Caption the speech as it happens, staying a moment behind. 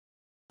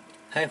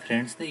Hi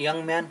friends, the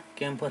young man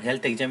came for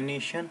health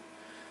examination.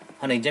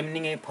 On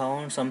examining, I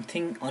found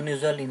something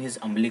unusual in his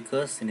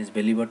umbilicus, in his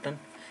belly button.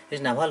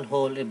 His navel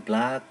hole, a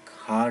black,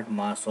 hard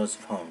mass was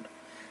found.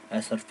 I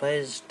was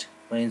surprised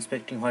by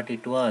inspecting what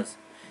it was.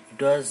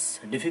 It was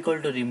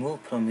difficult to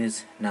remove from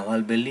his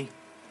navel belly.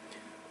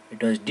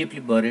 It was deeply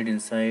buried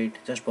inside,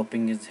 just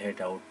popping his head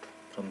out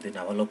from the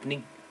navel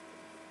opening.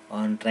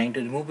 On trying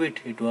to remove it,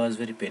 it was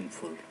very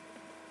painful.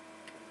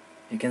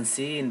 You can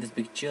see in this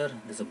picture,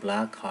 there's a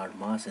black hard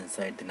mass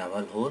inside the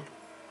navel hole,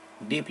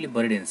 deeply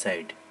buried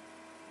inside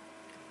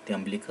the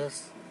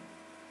umbilicus.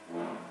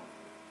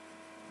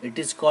 It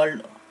is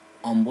called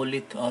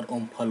Umbolith or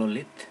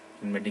Umbolith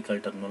in medical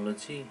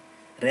terminology,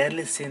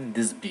 rarely seen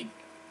this big.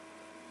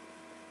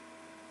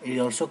 It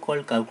is also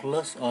called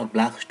calculus or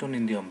black stone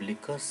in the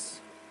umbilicus,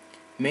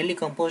 mainly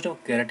composed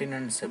of keratin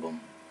and sebum.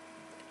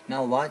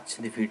 Now watch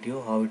the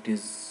video how it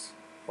is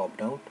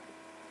popped out.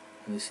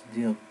 This is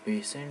the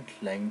patient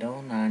lying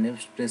down and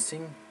just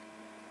pressing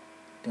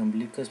the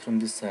umbilicus from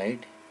this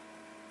side,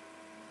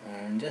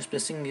 and just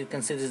pressing you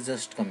can see this is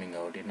just coming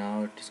out.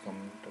 Now it is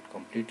coming out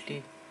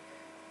completely.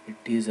 It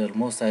is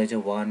almost size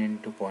of 1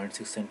 into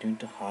 0.6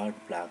 centimeter hard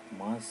black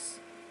mass.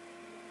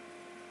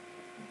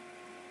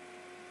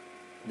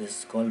 This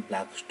is called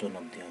black stone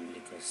of the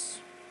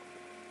umbilicus.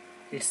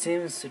 It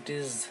seems it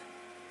is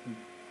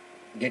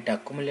get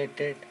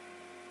accumulated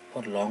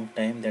for long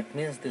time. That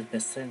means the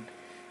patient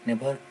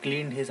never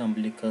cleaned his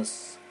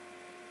umbilicus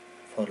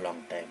for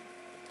long time.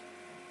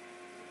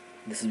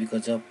 This is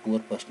because of poor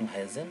personal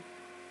hygiene.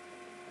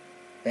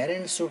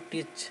 Parents should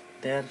teach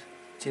their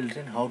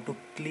children how to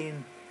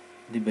clean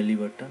the belly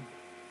button,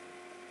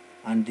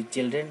 and the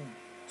children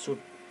should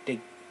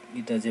take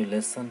it as a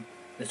lesson.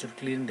 They should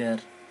clean their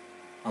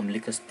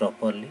umbilicus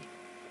properly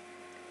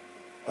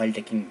while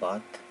taking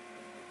bath.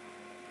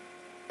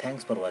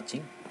 Thanks for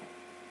watching.